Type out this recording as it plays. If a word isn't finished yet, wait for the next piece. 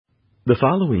The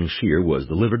following shir was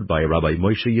delivered by Rabbi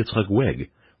Moshe Yitzchak Weg,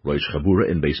 Rosh Chabura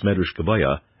in Beis Medrash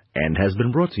Kavaya, and has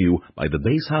been brought to you by the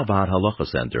Beis Havad Halacha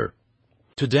Center.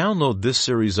 To download this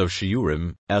series of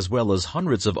shiurim, as well as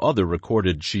hundreds of other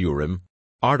recorded shiurim,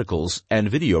 articles,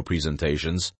 and video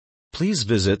presentations, please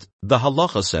visit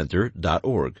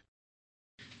thehalachacenter.org.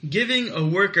 Giving a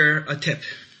worker a tip.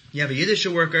 You have a Yiddish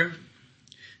worker,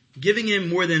 giving him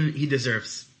more than he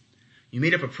deserves. You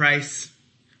made up a price,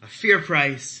 a fair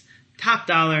price, top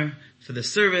dollar for the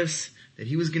service that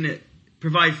he was going to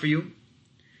provide for you,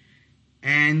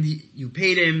 and you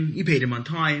paid him on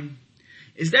time.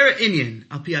 Is there an inyan,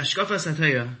 al pi hashkafas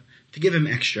hataya, to give him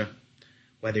extra?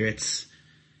 Whether it's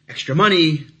extra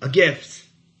money, a gift,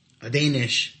 a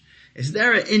Danish. Is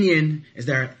there an inyan,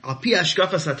 al pi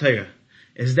hashkafas hataya,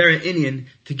 is there an inyan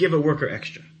to give a worker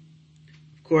extra?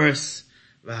 Of course,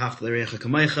 v'ahavta l'reacha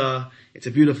kamaycha, it's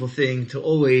a beautiful thing to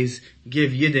always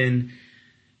give Yidden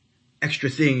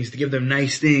extra things, to give them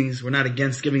nice things. We're not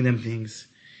against giving them things.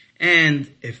 And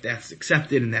if that's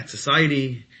accepted in that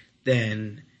society,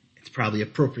 then it's probably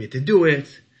appropriate to do it.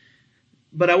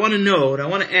 But I want to know, what I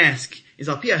want to ask is,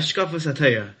 al pi hashkafas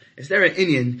hataya, is there an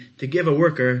inyan to give a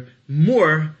worker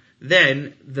more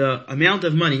than the amount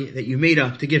of money that you made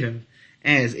up to give him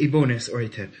as a bonus or a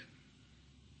tip?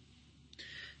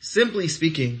 Simply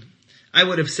speaking, I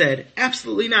would have said,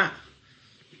 absolutely not.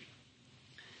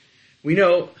 We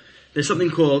know there's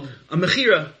something called a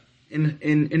mechira in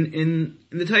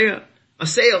the Torah, a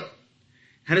sale.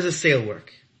 How does a sale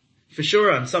work? For sure,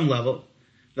 on some level,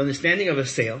 the understanding of a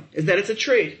sale is that it's a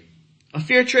trade, a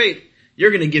fair trade.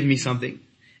 You're going to give me something,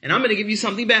 and I'm going to give you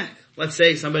something back. Let's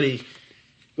say somebody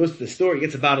goes to the store, he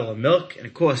gets a bottle of milk, and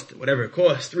it costs whatever it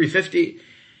costs, $3.50.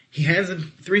 He hands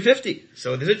him $3.50.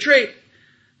 So there's a trade.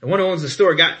 The one who owns the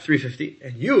store got $3.50,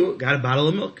 and you got a bottle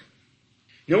of milk.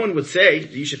 No one would say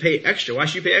that you should pay extra. Why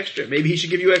should you pay extra? Maybe he should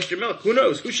give you extra milk. Who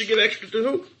knows? Who should give extra to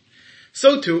who?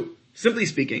 So too, simply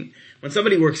speaking, when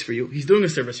somebody works for you, he's doing a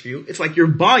service for you, it's like you're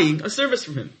buying a service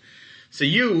from him. So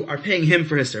you are paying him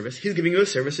for his service. He's giving you a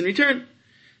service in return.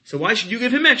 So why should you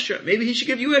give him extra? Maybe he should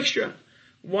give you extra.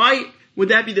 Why would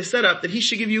that be the setup that he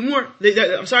should give you more?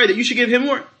 That you should give him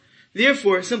more.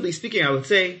 Therefore, simply speaking, I would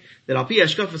say that al pi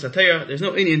hashkafas hataya, there's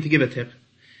no inyan to give a tip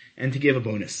and to give a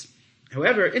bonus.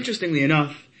 However, interestingly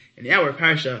enough, in our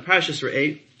parashas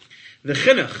Re'eh, the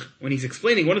chinuch, when he's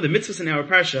explaining one of the mitzvahs in our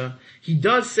parasha, he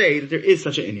does say that there is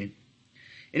such an inyan.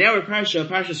 In our parashas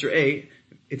Re'eh,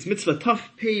 it's mitzvah taf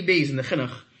pei beis in the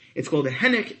chinuch. It's called a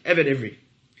henek eved ivri.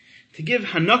 To give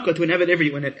hanaka to an eved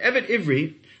ivri. When an eved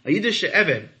ivri, a Yiddish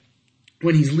eved,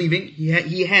 when he's leaving,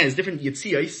 he has different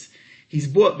yitziyos. He's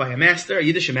bought by a master, a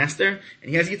Yiddish master, and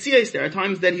he has yitziyos. There are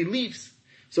times that he leaves.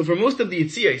 So for most of the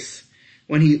yitziyos,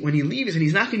 when he leaves and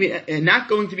he's not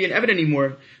going to be an eved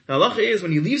anymore, the halacha is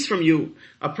when he leaves from you,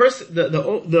 a person,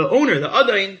 the owner, the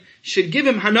adain, should give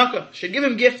him hanaka, should give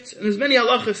him gifts. And there's many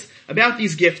halachas about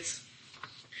these gifts.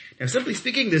 Now, simply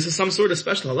speaking, this is some sort of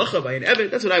special halacha by an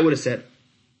eved. That's what I would have said.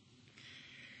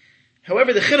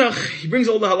 However, the chinuch, he brings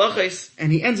all the halachas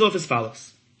and he ends off as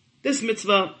follows. This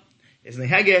mitzvah is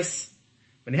nehages.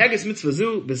 Nehages mitzvah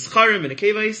zu b'scharim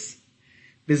v'nekevais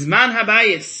b'zman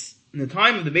habayis. In the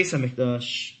time of the Beis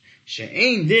HaMikdash,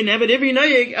 she'ein din eved ivri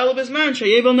nayeg el b'zman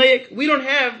she'yevel nayeg. We don't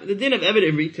have the din of eved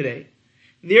ivri today,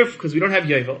 therefore, because we don't have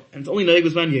yevel, and it's only nayeg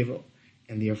b'zman yevel,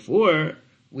 and therefore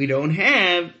we don't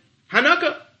have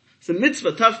hanaka. So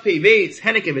mitzvah taf pei beis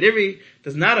henek eved ivri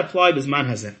does not apply b'zman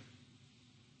hazeh.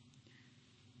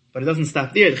 But it doesn't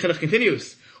stop there. The chinuch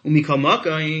continues. Umikol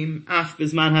makayim af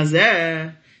b'zman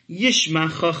hazeh yishma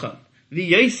chacham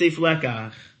v'yosef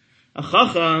lekach. A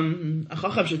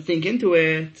chacham should think into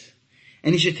it,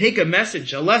 and he should take a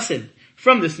message, a lesson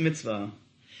from this mitzvah.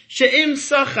 She'im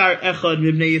sachar echad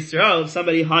mibnei Yisrael, if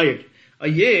somebody hired a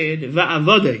yid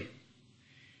va'avadei,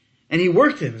 and he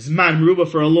worked him zman meruba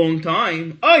for a long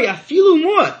time, afilu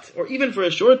muat, or even for a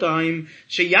short time,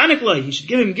 she'yanik lai, he should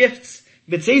give him gifts,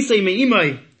 v'tzeisei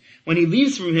me'imai, when he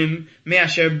leaves from him,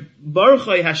 me'asher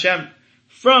baruchai Hashem,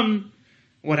 from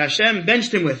what Hashem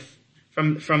benched him with.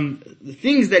 From the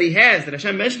things that he has, that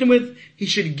Hashem mentioned him with, he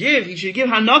should give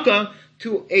hanaka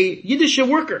to a Yiddish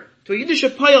worker, to a Yiddish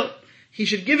payal. He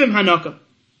should give him hanaka.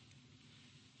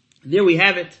 There we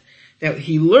have it, that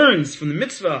he learns from the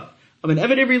mitzvah of an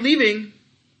eved ivri leaving,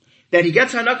 that he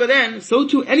gets hanaka then, so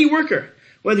too any worker,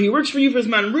 whether he works for you for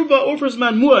zman ruba or for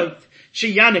zman mu'at,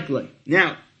 sheyanik lei.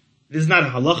 Now, this is not a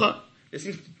halacha, this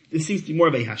seems to be more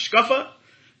of a hashkafa,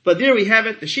 but there we have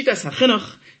it, the shitas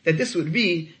hachinuch, that this would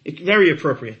be very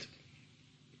appropriate.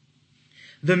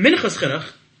 The minchas chinuch,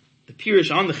 the pirush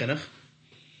on the chinuch,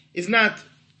 is not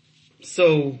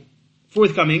so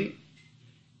forthcoming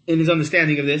in his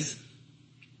understanding of this.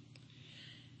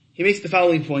 He makes the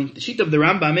following point. The sheet of the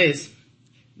Rambam is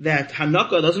that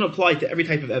Hanaka doesn't apply to every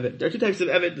type of Eved. There are two types of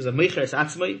Eved. There's a Meicheres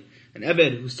Atzmai, an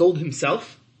Eved who sold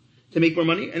himself to make more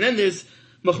money. And then there's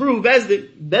Machru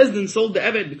Bezdin. Bezdin sold the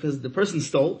Eved because the person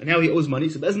stole, and now he owes money.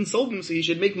 So Bezdin sold him, so he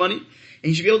should make money, and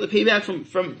he should be able to pay back from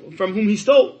whom he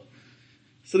stole.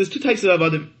 So there's two types of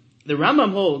Avadim. The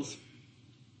Rambam holds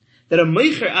that a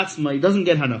Meicher Atzmai doesn't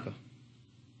get Hanaka.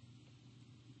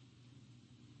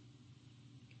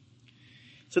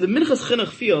 So the Minchas Chinuch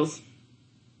feels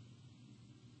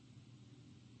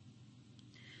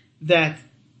that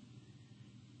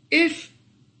if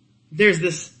there's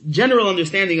this general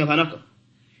understanding of Hanaka,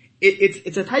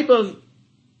 it's a type of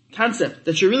concept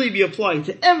that should really be applied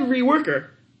to every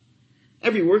worker.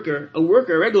 Every worker, a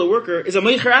regular worker, is a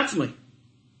Meicher Atzmai.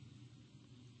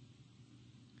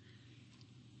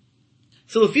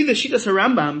 So if either Shitas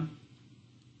HaRambam,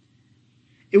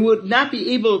 it would not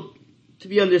be able to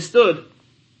be understood.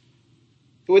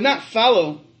 It would not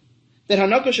follow that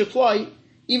Hanaka should apply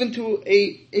even to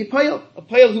a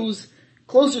payal who's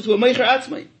closer to a Meicher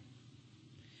Atzmai.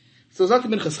 So Zak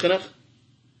Minchas Chinuch,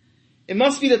 it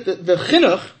must be that the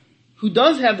Chinuch, who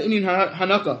does have the Indian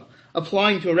Hanaka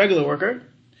applying to a regular worker,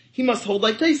 he must hold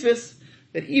like Taisvis,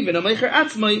 that even a Meicher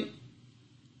Atzmai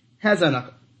has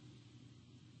Hanaka.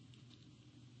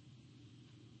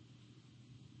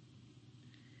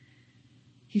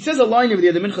 He says a line over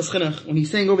there, the Minchas Chinuch, when he's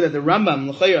saying over that the Rambam,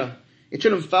 L'chayra, it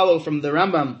shouldn't follow from the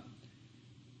Rambam,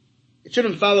 it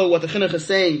shouldn't follow what the Chinuch is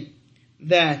saying,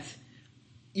 that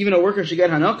even a worker should get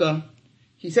Hanaka.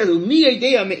 He says, Umi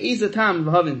Eideya me'eza tam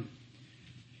v'havin.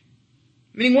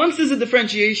 Meaning once there's a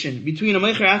differentiation between a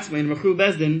Meicher Atzmai and Machru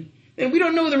Bezdin, then we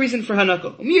don't know the reason for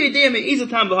Hanaka. Umi Eideya me'eza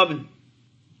tam v'havin.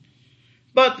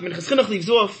 But the Minchas Chinuch leaves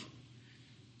off,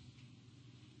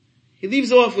 he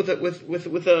leaves off with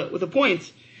a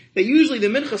point that usually the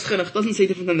Minchas Chinuch doesn't say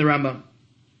different than the Rambam.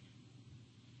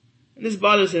 And this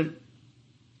bothers him.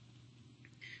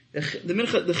 The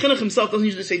Chinuch himself doesn't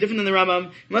usually say different than the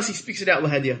Rambam unless he speaks it out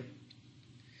lahadiyah.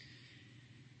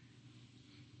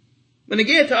 When it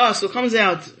gets to us, what comes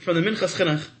out from the Minchas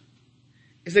Chinuch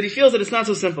is that he feels that it's not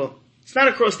so simple. It's not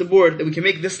across the board that we can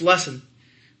make this lesson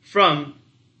from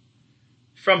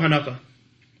Hanaka.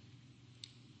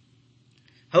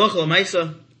 Halacha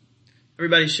l'maisa,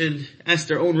 everybody should ask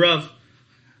their own Rav,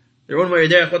 their own way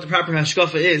derech, what the proper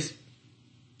hashkafa is.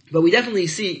 But we definitely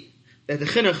see that the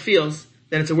Chinuch feels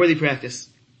that it's a worthy practice.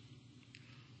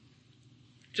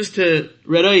 Just to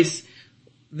redais,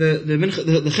 the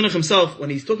Chinuch himself, when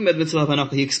he's talking about the mitzvah of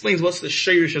Hanaka, he explains what's the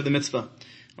shayrish of the mitzvah.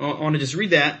 I want to just read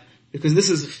that, because this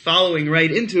is following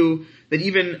right into that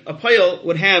even a payal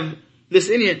would have this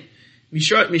inyan.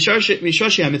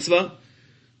 Mishashi ha-mitzvah,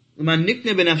 in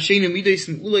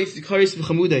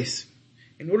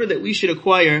order that we should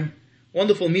acquire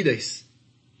wonderful midos.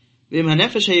 Hashem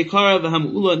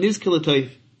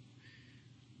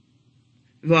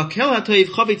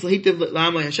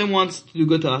wants to do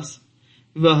good to us.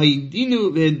 We should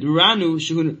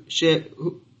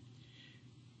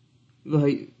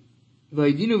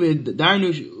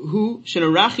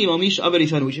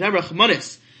have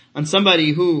rachmanis on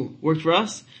somebody who worked for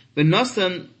us. It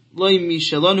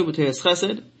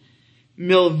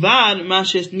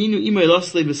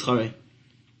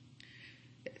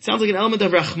sounds like an element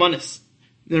of rachmanis.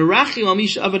 The rachi al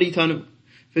mish avadi tanu.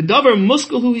 V'davar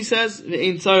muskel who he says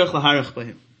ve'ein tzarech laharach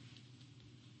b'him.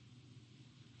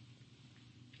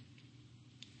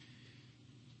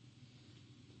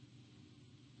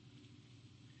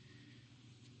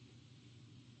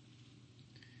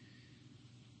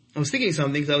 I was thinking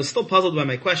something because I was still puzzled by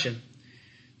my question.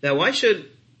 That why should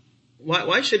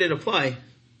it apply?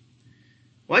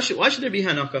 Why should there be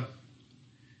Hanaka?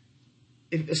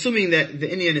 Assuming that the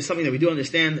Indian is something that we do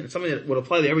understand, and something that would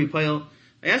apply to every pile.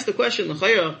 I asked the question, the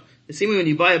same way when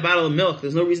you buy a bottle of milk,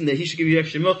 there's no reason that he should give you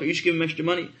extra milk or you should give him extra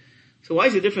money. So why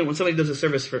is it different when somebody does a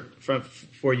service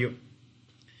for you?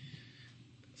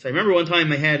 So I remember one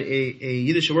time I had a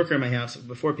Yiddish worker in my house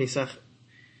before Pesach,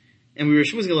 and we were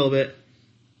schmoozing a little bit,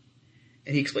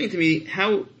 and he explained to me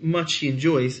how much he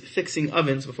enjoys fixing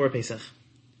ovens before Pesach.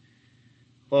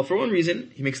 Well, for one reason,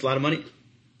 he makes a lot of money.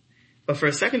 But for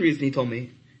a second reason, he told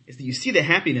me, is that you see the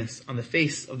happiness on the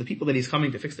face of the people that he's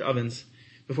coming to fix their ovens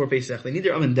before Pesach. They need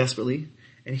their oven desperately,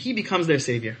 and he becomes their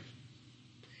savior.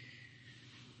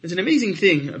 There's an amazing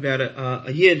thing about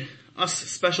a Yid, us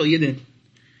special Yidin,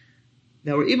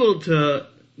 that we're able to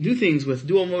do things with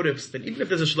dual motives, that even if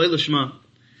there's a Shlei Lishma,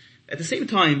 at the same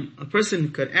time, a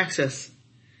person could access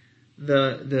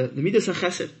the Midas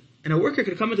HaChesed, and a worker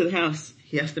could come into the house,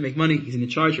 he has to make money, he's in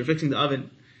charge for fixing the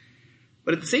oven,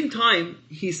 But at the same time,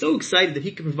 he's so excited that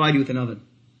he can provide you with an oven.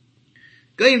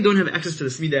 Goyim don't have access to the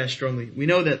Smidah as strongly. We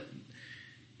know that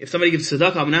if somebody gives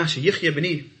tzedakah, Menashe, Yichya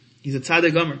B'ni, he's a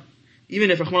tzaddik gomer. Even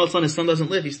if Rahman al-San, his son doesn't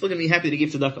live, he's still going to be happy to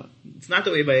give tzedakah. It's not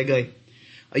the way by a guy.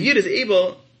 A yid is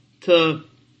able to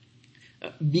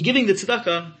be giving the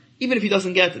tzedakah even if he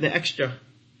doesn't get the extra.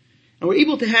 And we're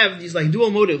able to have these like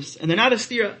dual motives, and they're not a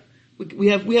stira. We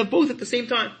have both at the same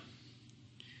time.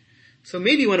 So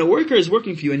maybe when a worker is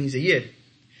working for you and he's a yid,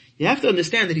 you have to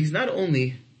understand that he's not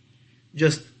only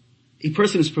just a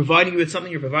person who's providing you with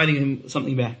something, you're providing him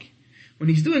something back. When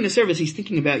he's doing a service, he's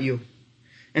thinking about you.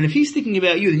 And if he's thinking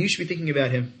about you, then you should be thinking about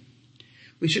him.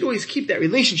 We should always keep that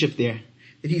relationship there,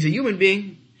 that he's a human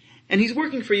being, and he's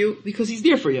working for you because he's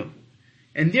there for you.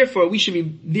 And therefore, we should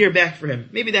be there back for him.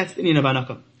 Maybe that's the Inyan of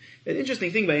Hanukah. An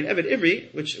interesting thing by an Eved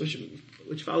Ivri,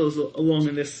 which follows along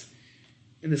in this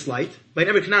light, by an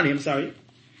Eved Kanani,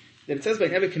 that it says by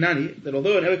an Eved Kanani, that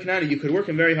although an Eved Kanani, you could work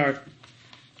him very hard.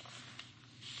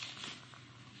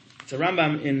 It's a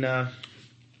Rambam in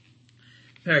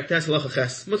Perek Tes Halacha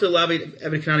Ches. Mutar Lavi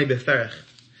Eved Kanani Beferech.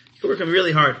 You could work him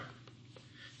really hard.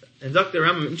 And Dr.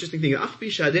 Rambam, interesting thing, Ach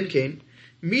Bisha Adin Kain,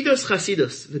 Midos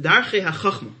Chasidus, V'darchei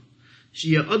HaChachma,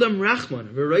 Shia Adam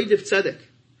Rachman, V'roidiv Tzedek,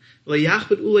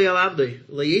 L'yachbet Ulei Al Abdei,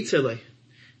 L'yetzelei.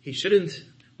 He shouldn't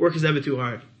work his Eved too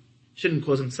hard. Shouldn't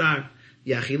cause him tsar.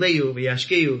 Yachileyu,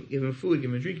 V'yashkeyu, give him food,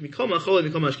 give him drink, Mikol Ma'chol,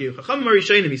 Mikol Ma'ashkeyu. Chacham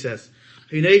Marishayim, he says.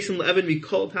 H'yineisim L'Eved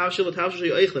Mikol Tavshel, L'Tavshel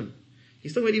Yo'eichlem.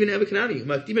 He's talking about even Eved Kanani.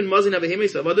 Makdibin Mazin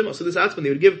Abehemes Avadim, so this Atzman, they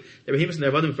would give their Behemes and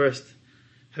their Avadim first.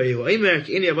 Hayu Aimer,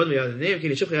 K'ini Avadim Yad Neim,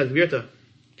 K'ini Shukha Yad Gvirta.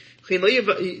 Ch'in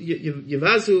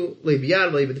Yevazu,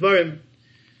 Le'biyad, Le'bidvarim.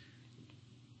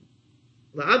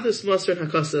 La'adus Masr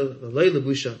Hakasav, L'lei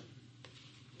Lebusha.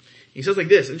 He says like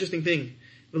this, interesting thing.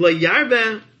 V'lei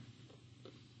Yarba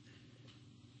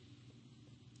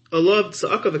Alav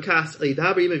Tza'aka V'kas,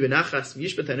 L'yidaber Yimei B'nachas,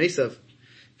 Mishpat HaNeisav,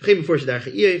 V'chein B'for Shadar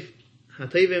Cha'iyev,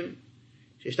 HaTevim,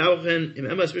 Sheshtavchen, Im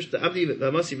Emas Mishpat Abdi,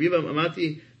 V'amasi Ribam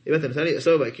Amati, V'Bet HaMetani,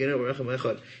 Aso Ba'ikinu, V'rechem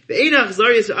Echad. V'einach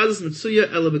Zarias V'adus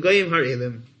Metsuya, Ela B'goyim Har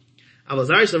Elim. Aval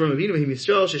Zarias Avram Avinu, V'him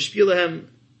Yisrael, Sheshpil Lahem,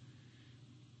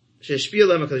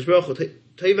 HaKadosh Baruch Hu,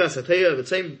 Tevas HaTeya,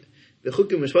 V'tzaim,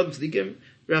 V'chukim V'shpatim Tzadikim,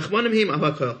 V'rachmanim Him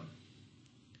Avakal.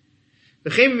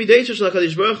 V'chein B'mideicha Shel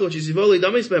HaKadosh Baruch Hu, which is Yivol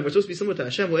Damis B'hem, we're supposed to be similar to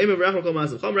Hashem, V'oimer V'racham Kol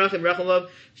Mazav, Chom Rachim V'racham Lov,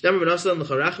 Shdamer B'nasam,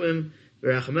 L'charachmim,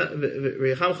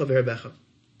 V'rachamcha V'herbecha.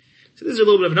 So this is a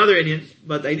little bit of another Indian,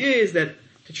 but the idea is that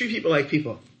to treat people like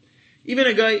people. Even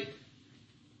a guy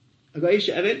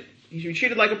She'evet, he should be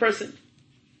treated like a person.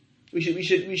 We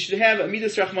should have a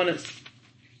Midas Rachmanis.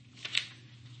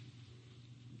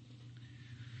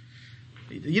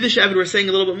 The Yiddish Eved we're saying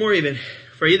a little bit more even.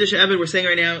 For a Yiddish Eved we're saying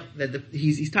right now that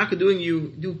he's taka doing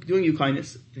you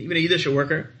kindness, and even a Yiddish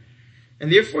worker,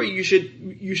 and therefore you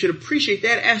should appreciate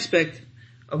that aspect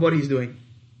of what he's doing.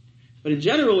 But in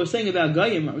general, we're saying about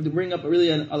Goyim, to bring up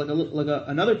really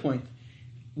another point.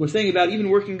 We're saying about even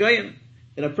working Goyim,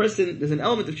 that a person, there's an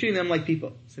element of treating them like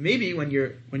people. So maybe when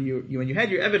you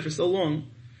had your Eved for so long,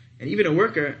 and even a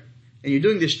worker, and you're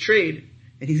doing this trade,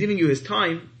 and he's giving you his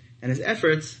time and his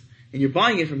efforts, and you're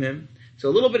buying it from him, so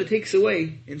a little bit it takes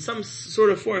away, in some sort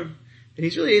of form, that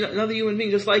he's really another human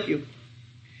being just like you.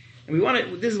 And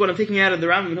this is what I'm taking out of the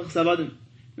Rambam Menachos Avadim.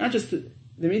 Not just the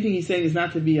main thing he's saying is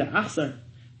not to be a achsar,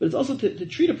 but it's also to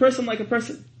treat a person like a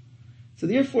person. So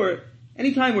therefore,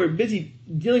 anytime we're busy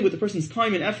dealing with the person's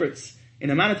time and efforts in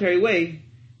a monetary way,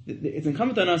 it's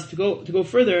incumbent on us to go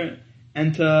further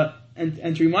and to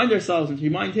remind ourselves and to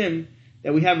remind him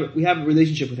that we have a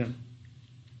relationship with him.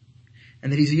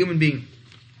 And that he's a human being.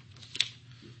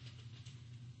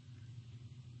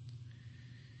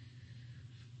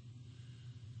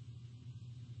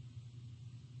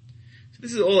 So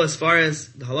this is all as far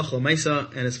as the halacha l'maisa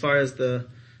and as far as the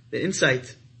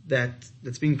insight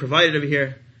that's being provided over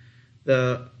here.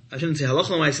 I shouldn't say halacha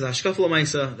l'maisa, the hashkafa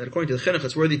l'maisa, that according to the chinuch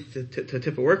it's worthy to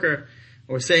tip a worker. And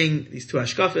we're saying these two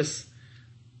hashkafas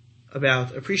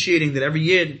about appreciating that every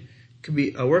yid could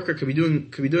be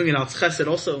doing an al chesed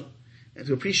also. And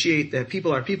to appreciate that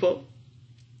people are people,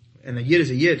 and a yid is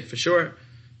a yid, for sure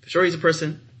he's a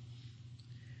person.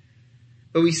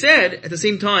 But we said, at the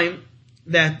same time,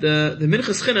 that the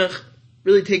Minchas Chinuch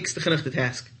really takes the Chinuch to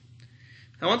task.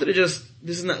 I wanted to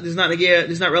this is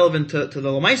not relevant to the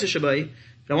Lamaisa Shabbai,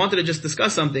 but I wanted to just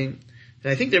discuss something,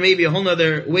 that I think there may be a whole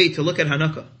other way to look at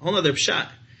Hanukkah, a whole other pshat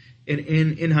in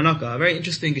Hanukkah, a very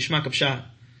interesting Geshmak of pshat,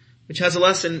 which has a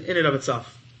lesson in and of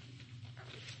itself.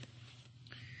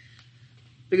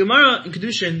 The Gemara in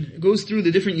Kedushin goes through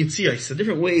the different yitziyos, the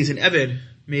different ways an Eved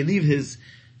may leave his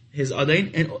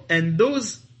adain, and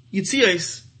those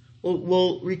yitziyos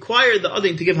will require the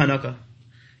adain to give Hanukkah.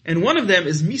 And one of them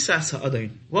is Misas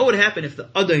HaAdain. What would happen if the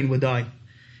Adain would die?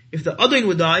 If the Adain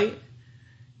would die,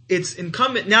 it's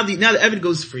incumbent, now the Eved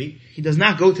goes free, he does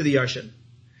not go to the Yarshin.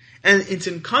 And it's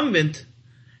incumbent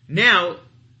now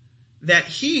that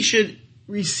he should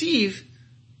receive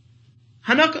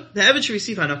Hanaka. The Eved should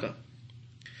receive Hanaka.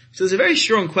 So there's a very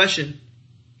strong question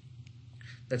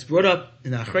that's brought up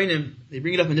in the Achrayim. They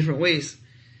bring it up in different ways.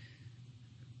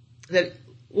 That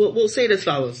we'll say it as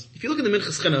follows. If you look at the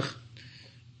Minchas Chinuch,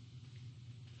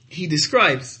 he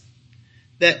describes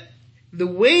that the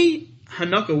way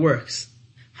Hanaka works,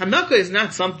 Hanaka is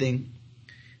not something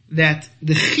that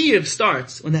the Chiyuv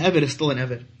starts when the Eved is still an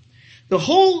Eved. The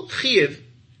whole Chiyuv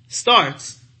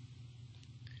starts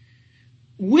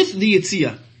with the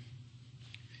Yitziyah.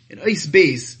 In Eis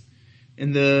Beis,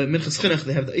 in the Minchas Chinuch,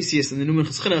 they have the Eisius in the new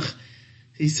Minchas Chinuch,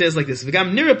 he says like this,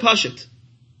 V'gam nira pashit.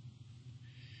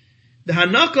 The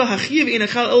Hanaka hachiv in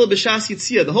achal ela b'shas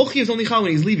Yitziyah. The whole Chiyuv is only chal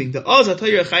when he's leaving. The Oz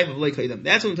HaTorah chayiv of Lei Kaidam.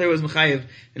 That's when the Torah was mechayiv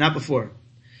and not before.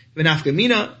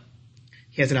 V'nafkamina,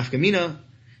 he has an afkamina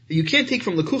that you can't take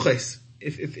from Lekuches.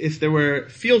 If there were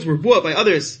fields were bought by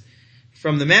others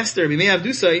from the master, Bimei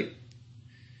Avdusai,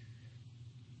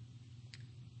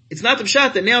 it's not the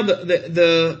pshat that now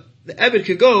the Eved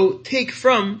could go take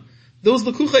from those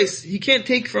Lekuches. He can't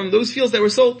take from those fields that were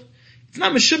sold. It's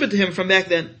not meshubah to him from back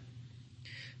then.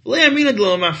 We don't say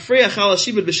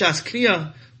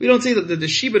that the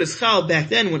shibud is chal back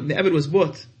then when the Eved was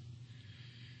bought.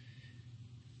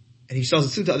 And he tells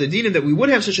us to other dinim that we would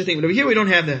have such a thing, but over here we don't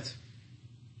have that.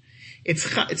 It's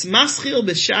maschil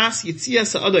b'shas yitziyah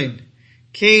sa'adain.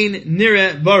 Kain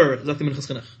nire barer.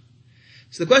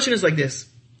 So the question is like this.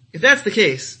 If that's the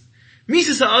case,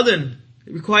 Misa sa'adain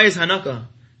requires Hanaka.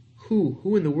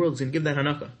 Who in the world is going to give that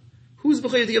Hanaka? Who's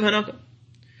b'chayit to give Hanaka?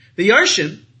 The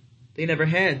Yarshin, they never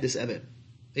had this Eved.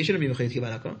 They shouldn't be b'chayit to give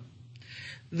Hanaka.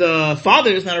 The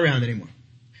father is not around anymore.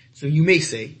 So you may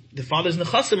say, the father's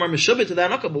nechasim are meshubit to the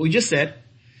Hanaka, but we just said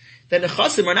that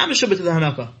nechasim are not meshubit to the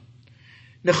Hanaka.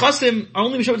 Nechasim are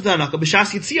only meshubit to the Hanaka,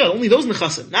 b'shas Yitziyah, only those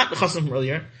nechasim, not nechasim from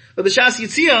earlier, but b'shas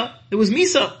Yitziyah, there was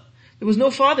Misa, there was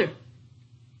no father.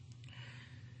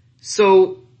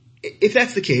 So, if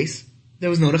that's the case, there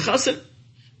was no nechasim.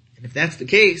 And if that's the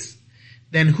case,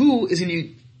 then who is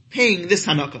paying this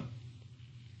Hanaka?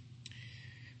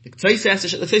 The Tzais asked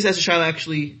the Shaila,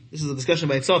 actually, this is a discussion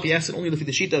by itself, he asked it only the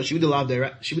Shita of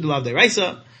Shibud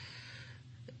Deraisa.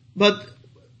 But,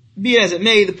 be it as it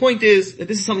may, the point is that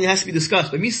this is something that has to be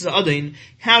discussed. By Misas Adain,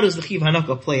 how does the Chiv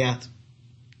Hanaka play out?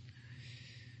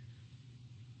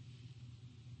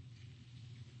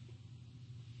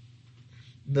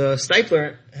 The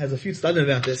Stipler has a few studies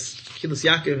about this, Kilas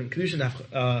Yaakov and Kedushin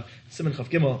Simon Chav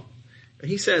Gimel, and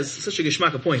he says such a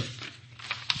geschmack point.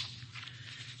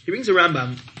 He brings a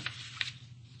Rambam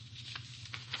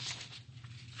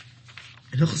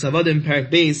in Hilchos Avadim Parak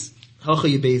Beis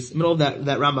Halcha Beis, in the middle of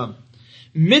that Rambam.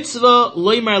 Mitzvah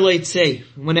loymar leitzei.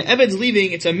 When an Eved's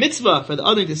leaving, it's a mitzvah for the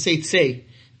other to say tzei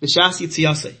b'shas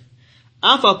yitziyasei.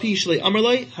 Afal pi shlei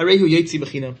amarlei harehu yetzi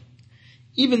b'chinam.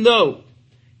 Even though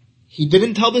he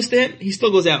didn't tell this to him, he still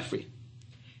goes out free.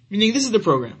 Meaning, this is the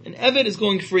program. An Eved is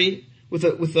going free with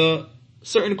a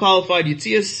certain qualified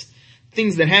yitziyas.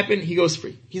 Things that happen, he goes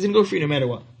free. He's going to go free no matter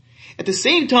what. At the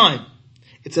same time,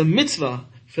 it's a mitzvah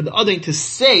for the other to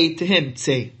say to him,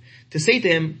 tzei, to say to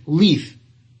him, leave,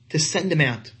 to send him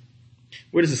out.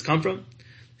 Where does this come from?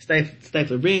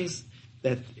 Stipler brings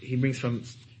from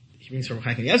Chaim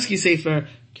Kanievsky's Sefer,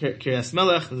 Kiryas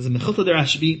Melech, there's a Mechilta der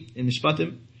Rashbi in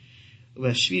Mishpatim,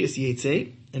 Rashbi is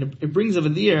Yetzei, and it brings over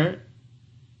there,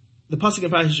 the pasuk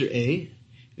in Parashat A,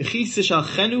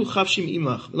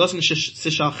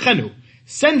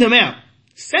 send him out.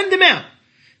 Send him out.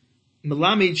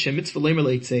 It's a mitzvah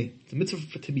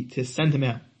to send him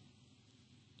out.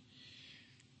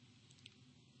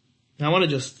 Now I want to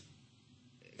just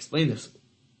explain this.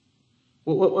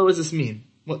 What does this mean?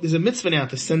 There's a mitzvah now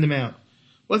to send him out.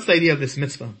 What's the idea of this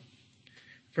mitzvah?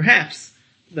 Perhaps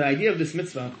the idea of this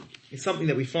mitzvah is something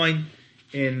that we find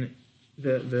in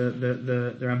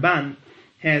the Ramban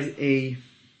has a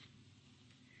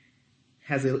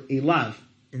lav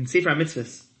in Sefer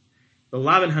HaMitzvahs. The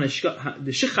lav and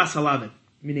the shichas halav,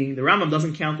 meaning the Rambam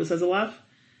doesn't count this as a lav,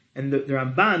 and the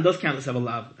Ramban does count this as a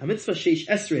lav. HaMitzvah sheish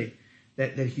esrei,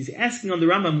 that he's asking on the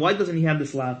Rambam, why doesn't he have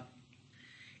this lav?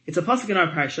 It's a pasuk in our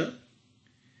parsha.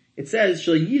 It says,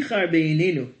 Shal yichar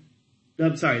beinenu.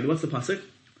 I'm sorry, what's the pasuk?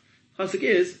 Pasuk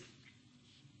is,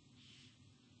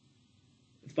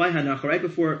 it's by Hanaka, right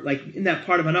before, like in that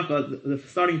part of Hanaka, the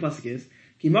starting pasuk is,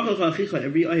 then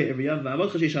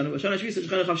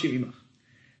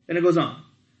it goes on.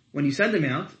 When you send them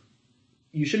out,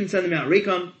 you shouldn't send them out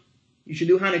Rekam, you should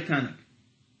do Hanik Tanik.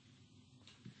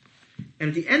 And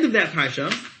at the end of that parsha,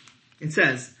 it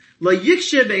says, La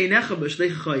yikshe be'einecha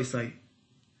b'shleicha yisai.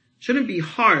 Shouldn't be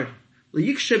hard. La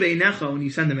yikshe be'einecha when you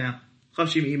send them out.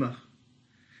 Chavshim imach.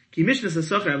 Ki mishnas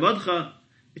hasocher avadcha.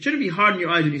 It shouldn't be hard in your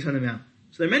eyes when you send them out.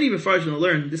 So there are many Mefarshim who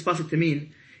learn this pasuk to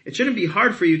mean, it shouldn't be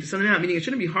hard for you to send them out, meaning it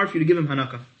shouldn't be hard for you to give them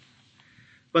Hanukkah.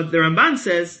 But the Ramban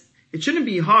says, it shouldn't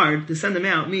be hard to send them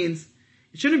out means,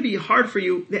 it shouldn't be hard for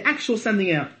you, the actual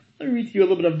sending out. Let me read to you a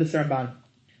little bit of this Ramban.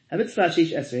 Havitzvah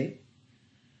Sheish Esrei,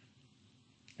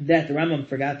 that the Rambam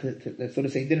forgot to so to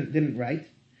say, didn't write.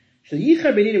 We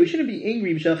shouldn't be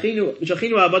angry. We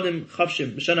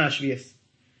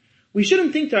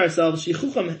shouldn't think to ourselves,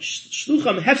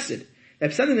 shlucham hefsid,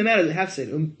 that sending them out is a hefsid.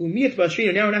 Now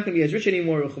we're not going to be as rich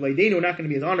anymore. We're not going to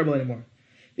be as honorable anymore.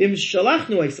 If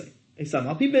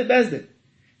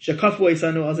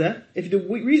the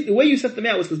way you sent them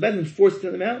out was because Bezdin forced to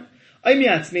send them out, and we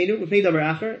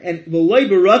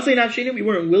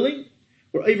weren't willing,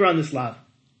 we're over on this lav.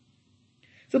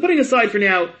 So putting aside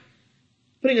the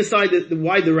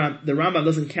why the Rambam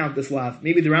doesn't count this lav.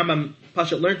 Maybe the Rambam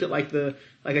Pasha learned it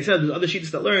like I said, there's other sheets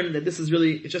that learn that this is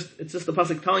really, it's just the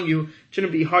pasuk telling you it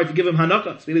shouldn't be hard to give him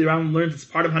Hanukkah. So maybe the Rambam learns it's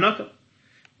part of Hanukkah.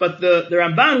 But the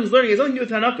Ramban who's learning has nothing to do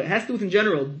with Hanukkah. It has to do with in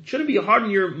general. It shouldn't be hard in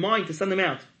your mind to send them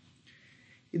out.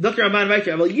 Dr. Ramban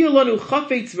weiter, aber yilanu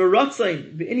chafetz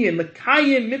v'ratzain v'inyan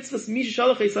l'kayim mitzvahs misha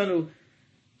shalach esanu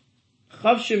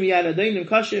chavshim yadadainim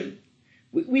kashim.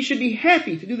 We should be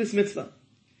happy to do this mitzvah.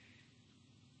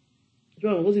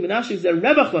 There's an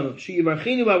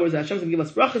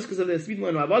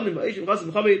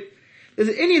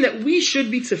Indian that we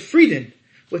should be tzefridin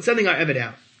with sending our Eved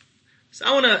out. So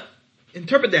I want to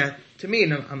interpret that to me,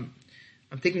 and I'm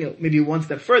taking it maybe one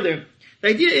step further. The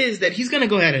idea is that he's going to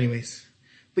go ahead anyways,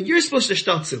 but you're supposed to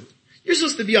shtaltzu. You're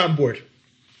supposed to be on board.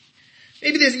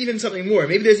 Maybe there's even something more.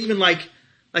 Maybe there's even like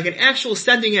an actual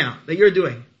sending out that you're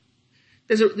doing.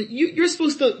 You're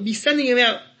supposed to be sending him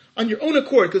out on your own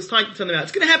accord because it's time to send them out.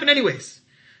 It's going to happen anyways.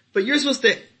 But you're supposed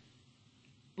to,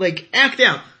 act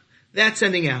out that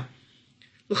sending out.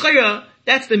 L'chayra,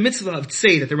 that's the mitzvah of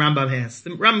tzei that the Rambam has.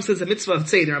 The Rambam says the mitzvah of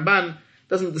tzei. The Ramban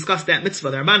doesn't discuss that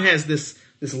mitzvah. The Ramban has this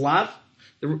lav.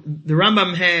 The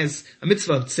Rambam has a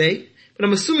mitzvah of tzei. But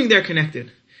I'm assuming they're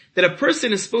connected. That a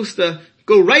person is supposed to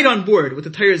go right on board with the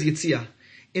Torah's Yitziyah.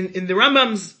 In the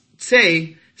Rambam's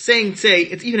tzei, saying tzei,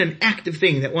 it's even an active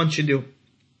thing that one should do.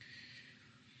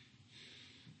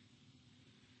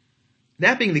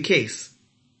 That being the case,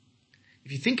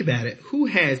 if you think about it, who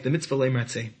has the mitzvah leimar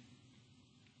tzei?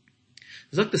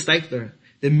 Zok the Steipler,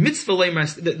 the mitzvah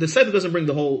leimar, the Steipler doesn't bring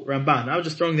the whole Ramban. I was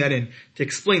just throwing that in to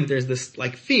explain that there's this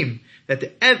theme that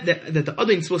the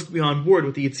Adin is supposed to be on board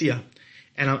with the Yitziyah.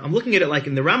 And I'm looking at it like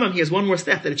in the Rambam, he has one more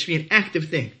step that it should be an active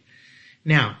thing.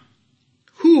 Now,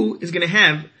 who is going to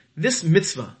have this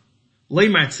mitzvah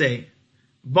leimar tzei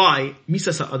by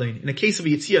misas ha'adin? In the case of a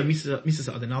Yitziyah, misas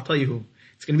ha'adin, I'll tell you who.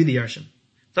 It's going to be the Yarshim.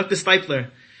 Dr.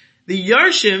 Steipler. The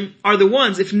Yarshim are the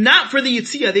ones, if not for the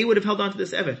Yitziyah, they would have held on to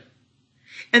this Eved.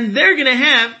 And they're going to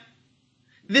have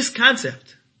this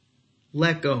concept.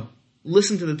 Let go.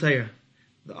 Listen to the Torah.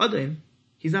 The Adin,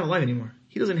 he's not alive anymore.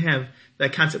 He doesn't have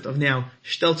that concept of now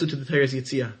shtelzu to the Torah's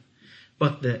Yitziyah.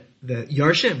 But the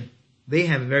Yarshim, they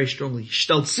have it very strongly.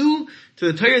 Shtelzu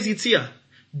to the Torah's Yitziyah.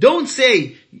 Don't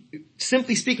say,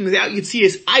 simply speaking, without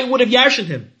Yitziyah, I would have Yarshin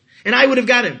him. And I would have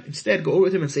got him. Instead, go over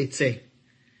with him and say tzei.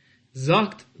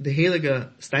 Zogt the Heilige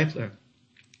Steipler.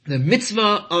 The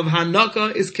mitzvah of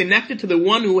Hanukkah is connected to the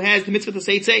one who has the mitzvah to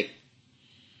say tzei.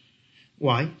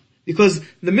 Why? Because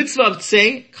the mitzvah of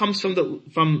tzei comes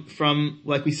from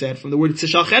like we said, from the word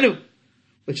tzishalchenu,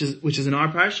 which is in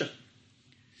our parsha.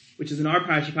 Which is in our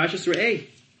parsha, Parshas Re'eh.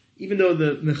 Even though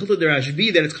the Mechilta der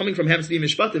Rashbi, that it's coming from happens to be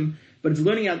Mishpatim, but it's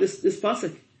learning out this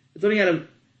pasuk. It's learning out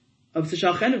of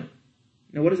tzishalchenu.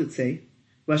 Now what does it say?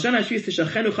 And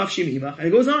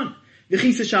it goes on.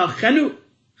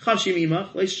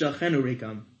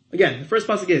 Again, the first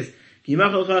pasuk is, he'll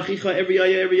work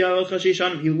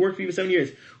for you for 7 years.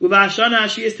 And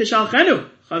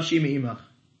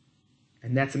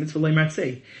that's a mitzvah leimar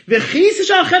tzei.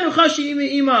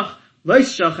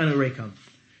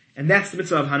 And that's the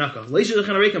mitzvah of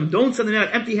Hanukkah. Don't send them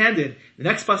out empty-handed. The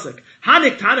next pasuk,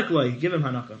 Hanik Tanik loy, give him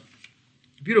Hanukkah.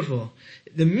 Beautiful.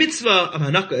 The mitzvah of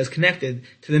Hanukkah is connected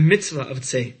to the mitzvah of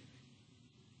tzei.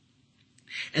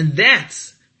 And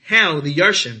that's how the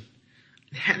Yarshim,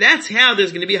 that's how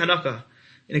there's going to be Hanukkah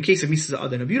in a case of Misas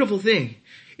Adin. A beautiful thing.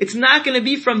 It's not going to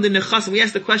be from the Nechas. And we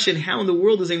asked the question, how in the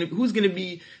world who's going to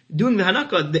be doing the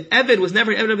Hanukkah? The Eved was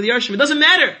never an Eved of the Yarshim. It doesn't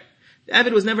matter. The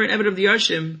Eved was never an Eved of the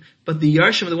Yarshim, but the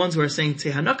Yarshim are the ones who are saying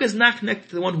Tzei. Hanukah is not connected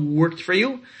to the one who worked for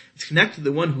you. It's connected to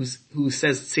the one who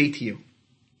says Tzei to you.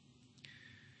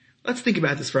 Let's think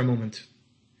about this for a moment.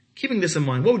 Keeping this in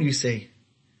mind, what would you say?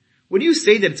 Would you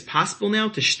say that it's possible now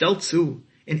to shtel tzu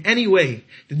in any way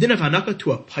the din of Hanukah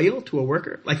to a payil, to a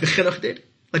worker, like the Chinuch did,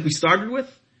 like we started with?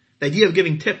 The idea of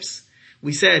giving tips,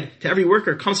 we said, to every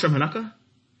worker comes from Hanukah.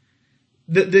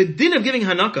 The din of giving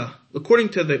Hanukah, according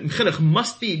to the Chinuch,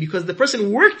 must be because the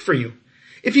person worked for you.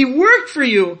 If he worked for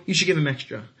you, you should give him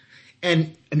extra.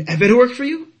 And an Eved who worked for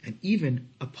you, and even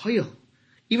a payil,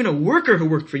 even a worker who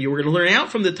worked for you, we're going to learn out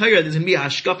from the Torah there's going to be a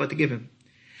hashkafa to give him.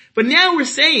 But now we're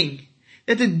saying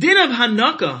that the din of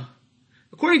Hanukah,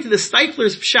 according to the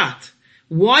Steipler's Pshat,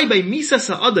 why by Misa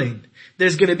Sa'adain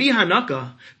there's going to be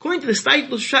Hanukah, according to the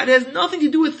Steipler's Pshat, it has nothing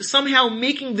to do with somehow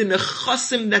making the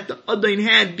nechasim that the Adain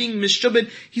had being mishubed.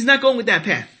 He's not going with that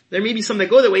path. There may be some that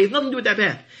go that way. It has nothing to do with that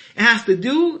path. It has to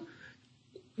do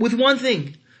with one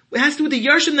thing. It has to do with the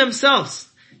Yarshim themselves.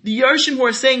 The Yarshim who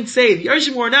are saying Tzei, the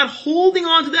Yarshim who are not holding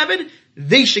on to the Eved,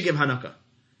 they should give Hanukah.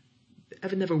 The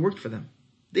Eved never worked for them.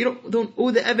 They don't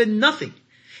owe the Eved nothing.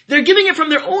 They're giving it from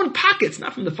their own pockets,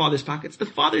 not from the father's pockets. The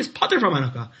father is pater from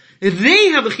Hanukah. They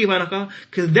have the chiv Hanukah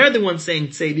because they're the ones saying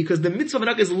Tzei, because the mitzvah of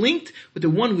Hanukah is linked with the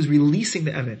one who's releasing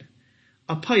the Eved.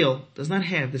 A payil does not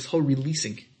have this whole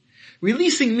releasing.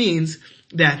 Releasing means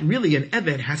that really an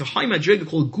Eved has a high madriga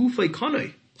called gufay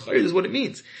kanoi. This is what it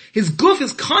means. His guf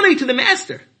is kanoi to the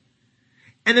master.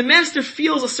 And the master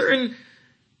feels a certain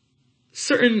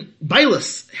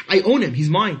bailus. I own him, he's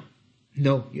mine.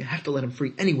 No, you have to let him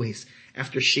free anyways.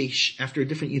 After Sheish, after a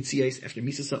different Yitziyas, after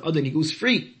Misa Sa'adan, he goes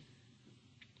free.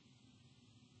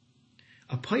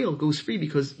 A payil goes free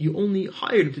because you only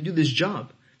hired him to do this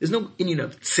job. There's no Indian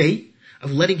of Tzei,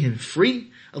 of letting him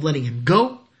free, of letting him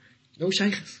go. No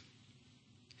shaykhs.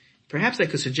 Perhaps I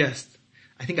could suggest,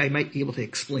 I think I might be able to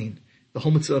explain the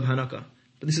whole mitzvah of Hanukah,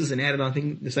 but this is an added on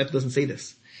thing, the disciple doesn't say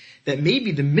this. That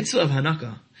maybe the mitzvah of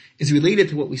Hanukah is related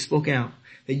to what we spoke out,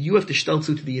 that you have to shtel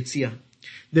tzu to the Yitziyah.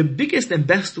 The biggest and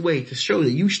best way to show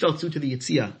that you shtel tzu to the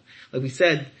Yitziyah, like we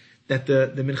said, that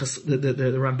the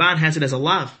Ramban has it as a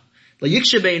lav. It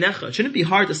shouldn't be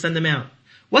hard to send them out.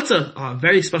 What's a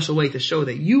very special way to show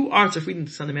that you are to freedom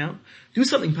to send them out? Do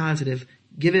something positive.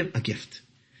 Give him a gift.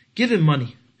 Give him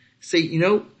money. Say, you're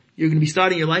going to be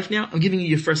starting your life now. I'm giving you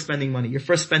your first spending money, your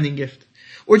first spending gift.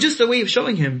 Or just a way of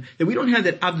showing him that we don't have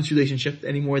that abdus relationship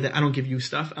anymore, that I don't give you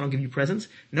stuff, I don't give you presents.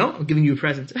 No, I'm giving you a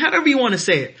present. However you want to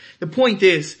say it. The point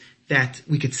is that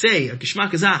we could say, a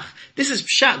geshmak azach, this is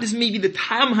pshat, this may be the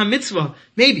tam ha-mitzvah,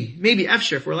 maybe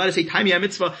efshar, if we're allowed to say tam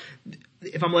ha-mitzvah,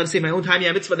 if I'm allowed to say my own tam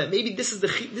ha-mitzvah, that maybe this is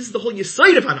the whole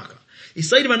yisaid of Hanukah. The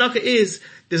yisaid of Hanukah is,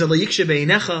 there's a layikshe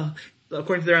beinecha,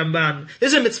 according to the Rambam,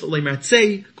 there's a mitzvah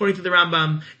leimatzei, according to the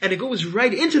Rambam, and it goes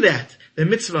right into that, the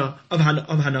mitzvah of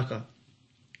Hanukah.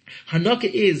 Hanukah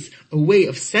is a way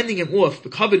of sending him off, the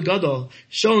kavod gadol,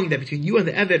 showing that between you and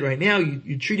the Eved right now,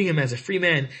 you're treating him as a free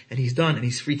man, and he's done, and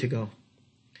he's free to go.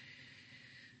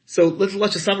 So let's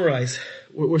just summarize.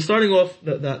 We're starting off,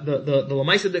 the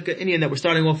Lamaisa Dika Indian that we're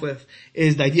starting off with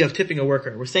is the idea of tipping a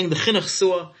worker. We're saying the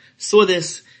Chinuch saw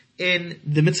this in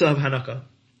the mitzvah of Hanukah.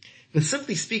 But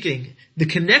simply speaking, the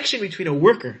connection between a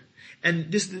worker, and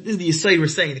this is the Yisai we're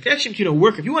saying, the connection between a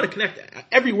worker, if you want to connect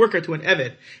every worker to an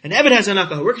Eved has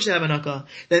Hanukah, a worker should have Hanukah,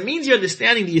 that means you're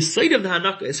understanding the Yisai of the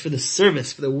Hanukah is for the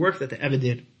service, for the work that the Eved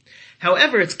did.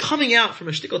 However, it's coming out from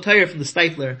a shtickle Torah from the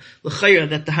Steipler, l'chayra,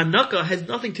 that the Hanukah has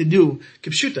nothing to do,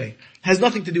 kipshutai, has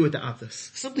nothing to do with the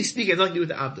Avdus. Simply speaking, it has nothing to do with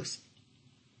the Avdus.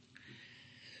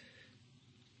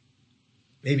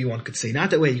 Maybe one could say not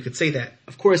that way. You could say that,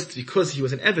 of course, it's because he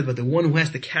was an Eved, but the one who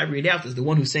has to carry it out is the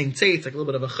one who's saying Tzei. It's like a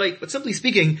little bit of a chayk. But simply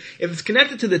speaking, if it's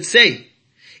connected to the Tzei,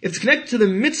 if it's connected to the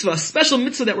mitzvah, a special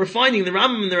mitzvah that we're finding in the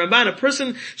Rambam and the Ramban, a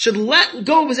person should let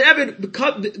go of his Eved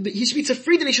because he should be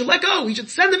freed and he should let go. He should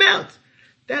send them out.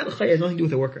 That has nothing to do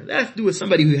with a worker. That has to do with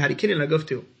somebody who had a kid in a guf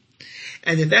too.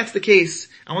 And if that's the case,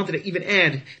 I wanted to even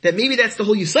add that maybe that's the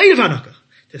whole Yisai of Hanukah,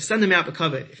 to send them out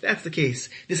b'kavod. If that's the case,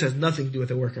 this has nothing to do with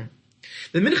a worker.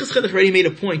 The Minchas Chinuch already made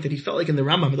a point that he felt like in the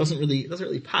Rambam it doesn't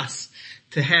really pass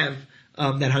to have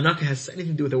that Hanukah has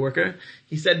anything to do with a worker.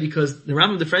 He said because the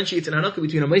Rambam differentiates in Hanukah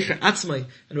between a Meicher Atzmai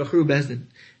and a Bachru Bezdin.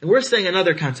 And we're saying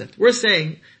another concept. We're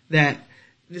saying that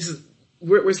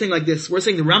we're saying like this. We're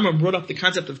saying the Rambam brought up the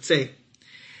concept of Tzei.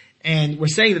 And we're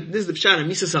saying that this is the Pshat of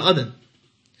Misa Sa'adan.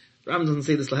 The Rambam doesn't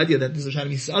say this Lahadiyah that this is the Pshat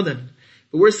of Misa Sa'adan.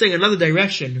 But we're saying another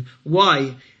direction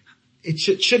why it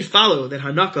should follow that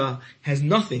Hanukah has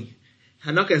nothing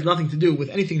to do with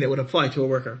anything that would apply to a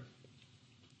worker.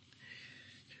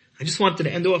 I just wanted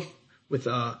to end off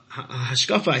a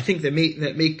hashkafa, I think that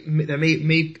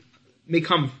may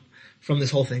come from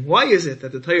this whole thing. Why is it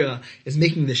that the Torah is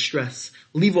making this stress?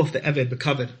 Leave off the Eved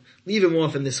B'kavod. Leave him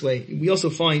off in this way. We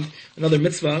also find another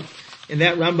mitzvah in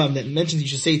that Rambam that mentions you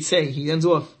should say tzei. He ends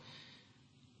off.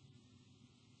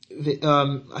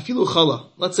 Afilu chala.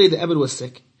 Let's say the Eved was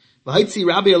sick. V'haitzi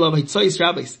rabbi alav haitzais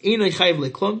rabbis. Einay chayiv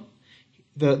leklum.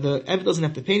 The Eved doesn't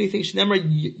have to pay anything. Shnemar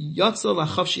yatsa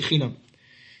lachav shichinam.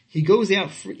 He goes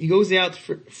out for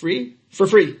free.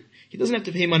 He doesn't have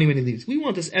to pay money when he leaves. We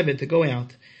want this Eved to go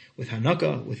out with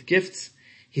Hanukkah, with gifts.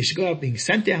 He should go out being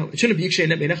sent out. It shouldn't be Yikshay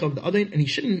Net Beinech of the Adin, and he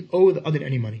shouldn't owe the Adin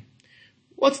any money.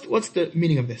 What's the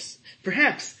meaning of this?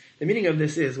 Perhaps the meaning of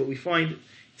this is what we find,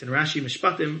 it's in Rashi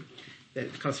Mishpatim,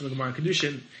 that comes from the Gemara and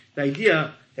Kedushin, the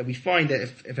idea that we find that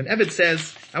if an Eved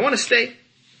says, I want to stay,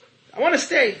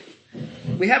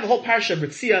 we have a whole parasha of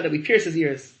Ritzia that we pierce his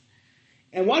ears.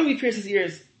 And why do we pierce his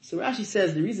ears? So Rashi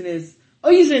says the reason is,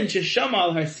 Oizen Sheshama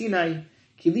al Har Sinai,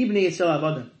 Ki Libnei Yisrael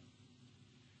Avadim.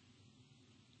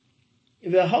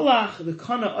 Didn't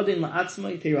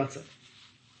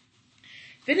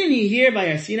he hear by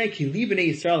Har Sinai ki li b'nei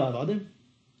Yisrael avadim?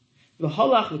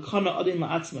 V'halach v'kana adin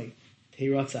la'atzmai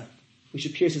teiratza. We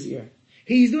should pierce his ear.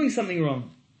 He's doing something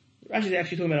wrong. Rashi is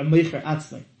actually talking about a meicher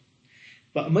atzmai.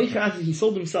 But a meicher atzmai, he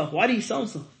sold himself. Why did he sell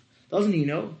himself? Doesn't he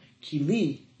know? Ki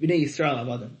li b'nei Yisrael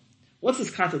avadim. What's this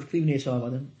concept of ki li b'nei Yisrael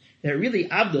avadim? That really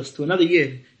abdus to another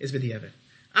yid is b'di'evet.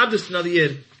 Abdus to another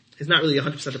yid is not really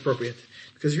 100% appropriate.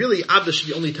 Because really, Abda should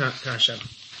be only to Hashem.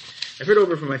 I've heard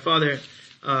over from my father,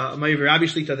 my Rabbi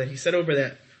Shlita, that he said over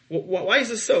that, why is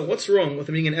this so? What's wrong with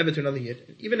being an Eved to another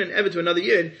Yid? Even an Eved to another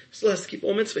Yid still has to keep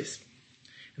all mitzvahs.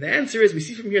 And the answer is, we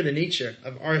see from here the nature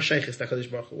of our Shaykhis HaKadosh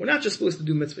Baruch Hu. We're not just supposed to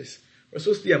do mitzvahs. We're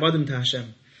supposed to be Avadim to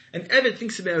Hashem. And Eved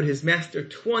thinks about his master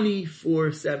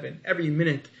 24/7, every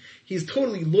minute. He's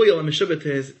totally loyal and meshubah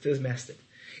to his master.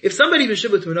 If somebody is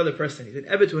meshubah to another person, he's an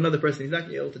Eved to another person, he's not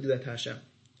going to be able to do that to Hashem.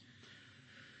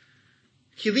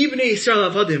 Ki li b'nei Yisrael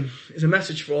avadim is a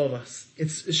message for all of us.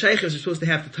 It's shaykhs are supposed to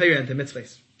have the Torah and the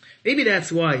mitzvahs. Maybe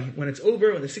that's why when it's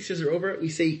over, when the 6 years are over, we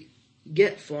say,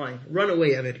 get flying, run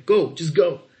away, Eved, go, just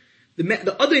go.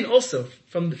 The Adin also,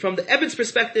 from the Eved's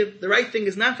perspective, the right thing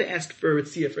is not to ask for a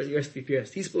Ritzia for the rest to be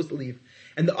pierced. He's supposed to leave.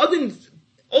 And the Adin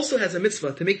also has a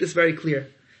mitzvah to make this very clear,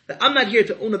 that I'm not here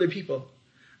to own other people.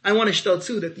 I want to shtel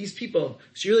too that these people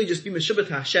should really just be meshubah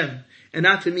to Hashem and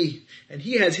not to me. And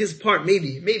he has his part,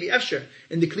 maybe Efsher,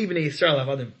 in the Kli B'nei Yisrael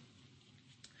Avadim.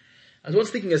 I was once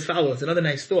thinking as follows, another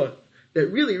nice thought, that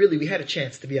really we had a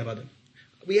chance to be Avadim.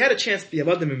 We had a chance to be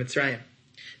Avadim in Mitzrayim.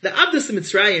 The Abdus in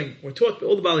Mitzrayim were taught by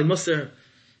all the Baalei Musar.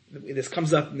 This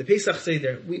comes up in the Pesach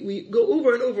Seder. We go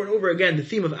over and over again the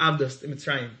theme of Abdus in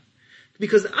Mitzrayim.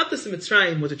 Because the Abdus in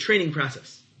Mitzrayim was a training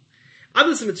process.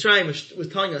 Abdus in Mitzrayim was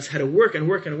telling us how to work and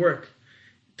work and work,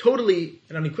 totally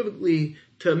and unequivocally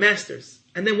to masters.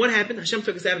 And then what happened? Hashem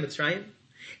took us out of Mitzrayim,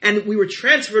 and we were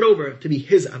transferred over to be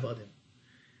His Avadim.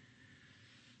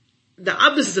 The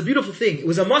Abdus is a beautiful thing. It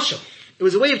was a mashal. It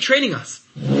was a way of training us.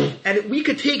 And we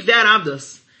could take that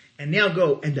Abdus and now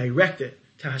go and direct it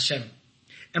to Hashem.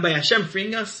 And by Hashem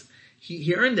freeing us,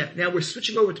 He earned that. Now we're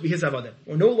switching over to be His Avadim.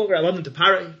 We're no longer Avadim to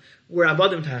Parai, we're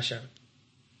Avadim to Hashem.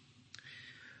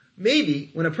 Maybe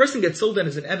when a person gets sold in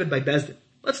as an Eved by Bezdin,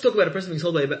 let's talk about a person being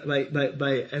sold as an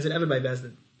Eved by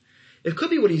Bezdin. It could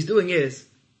be what he's doing is,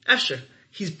 Efsher,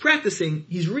 he's practicing,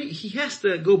 he has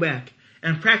to go back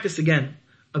and practice again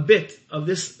a bit of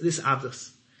this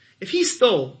Avdus. If he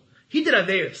stole, he did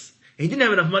Averis, and he didn't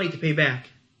have enough money to pay back.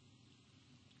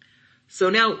 So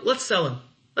now, let's sell him.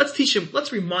 Let's teach him,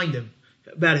 let's remind him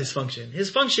about his function. His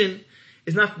function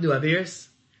is not to do Averis,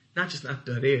 not just not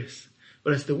to do Averis,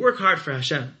 but it's to work hard for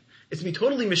Hashem. It's to be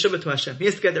totally meshubah to Hashem. He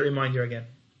has to get that reminder again.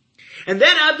 And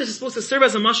then Abdus is supposed to serve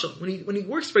as a mashal. When he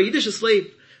works for a Yiddish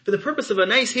slave, for the purpose of a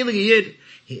nice Heilig Yid,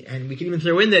 and we can even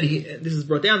throw in that this is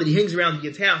brought down, that he hangs around the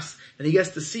Yid's house, and he gets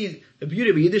to see the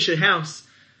beauty of a Yiddish house.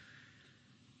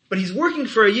 But he's working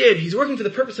for a Yid, he's working for the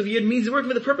purpose of a Yid, means he's working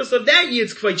for the purpose of that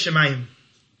Yid's Kvayt Shemayim.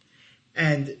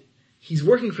 And he's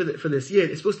working for this Yid,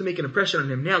 it's supposed to make an impression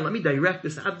on him. Now, let me direct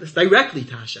this Abdus directly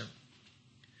to Hashem.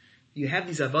 You have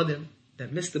these Avadim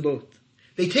that miss the boat.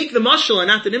 They take the mashal and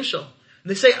not the nimshal. And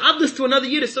they say, Abdus to another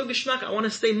Yid is so geshmak, I want to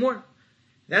stay more.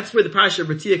 That's where the parasha of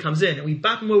B'rtia comes in. And we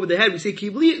bop him over the head. We say, Ki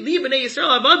li b'nei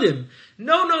Yisrael avadim.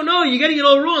 No, you're getting it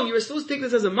all wrong. You were supposed to take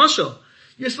this as a mashal.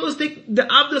 You're supposed to take the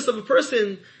Abdus of a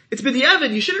person. It's been the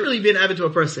Eved. You shouldn't really be an Eved to a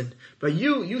person. But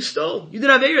you stole. You did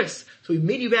Averis. So we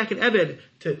made you back an Eved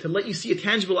to let you see a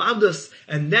tangible Abdus.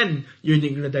 And then you're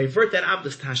going to divert that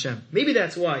Abdus to Hashem. Maybe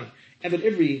that's why Eved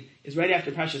Ivri is right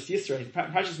after Parshas Yisro.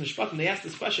 Parshas Mishpatim, they asked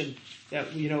this question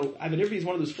that, Eved Ivri is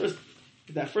one of those first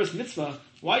that first mitzvah,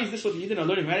 why is this what the Yidden are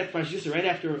learning right after Parashat Yisro, right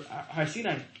after Har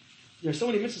Sinai? There are so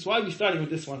many mitzvahs, why are we starting with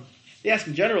this one? They ask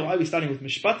in general, why are we starting with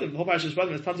Mishpatim? The whole Parashat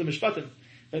Mishpatim has tons of Mishpatim.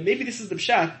 But maybe this is the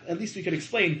pshat, at least we could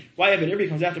explain why Eved Ivri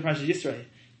comes after Parashat Yisro.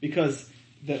 Because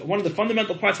one of the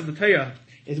fundamental parts of the Torah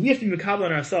is we have to be mekabel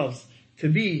on ourselves to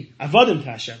be avodim to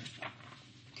Hashem.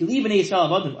 To leave an Yisrael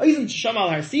avodim. Oizim Shisham al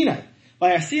Har Sinai. By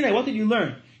Har Sinai, what did you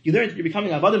learn? You learned that you're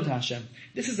becoming avodim to Hashem.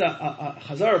 This is a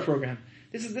Chazara program.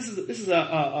 This is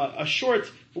a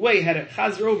short way how to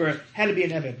chazer over how to be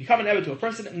an Eved. Become an Eved to a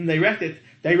person and direct it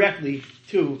directly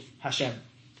to Hashem.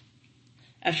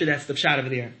 Actually, that's the pshat over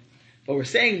there. But we're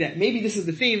saying that maybe this is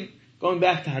the theme, going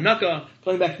back to Hanukkah,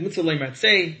 going back to Mitzvah Leimar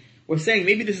Tzei, we're saying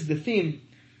maybe this is the theme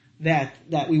that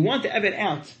we want to Eved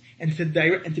out and to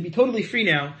be totally free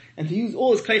now and to use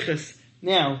all his kaiches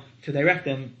now to direct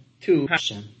them to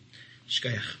Hashem.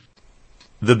 Shkayach.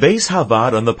 The Beis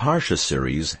Havad on the Parsha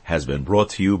series has been brought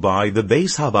to you by the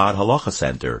Beis Havad Halacha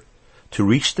Center. To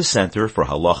reach the Center for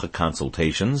Halacha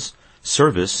consultations,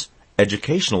 service,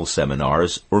 educational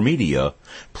seminars, or media,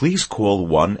 please call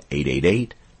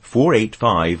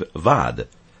 1-888-485-VAD.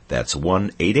 That's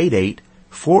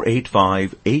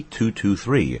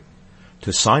 1-888-485-8223.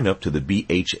 To sign up to the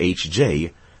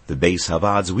BHHJ, the Beis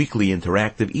Havad's weekly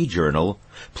interactive e-journal,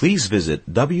 please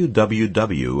visit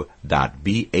www.bhhj.org,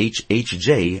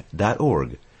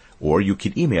 or you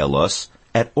can email us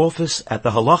at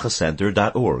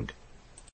office@thehalachacenter.org.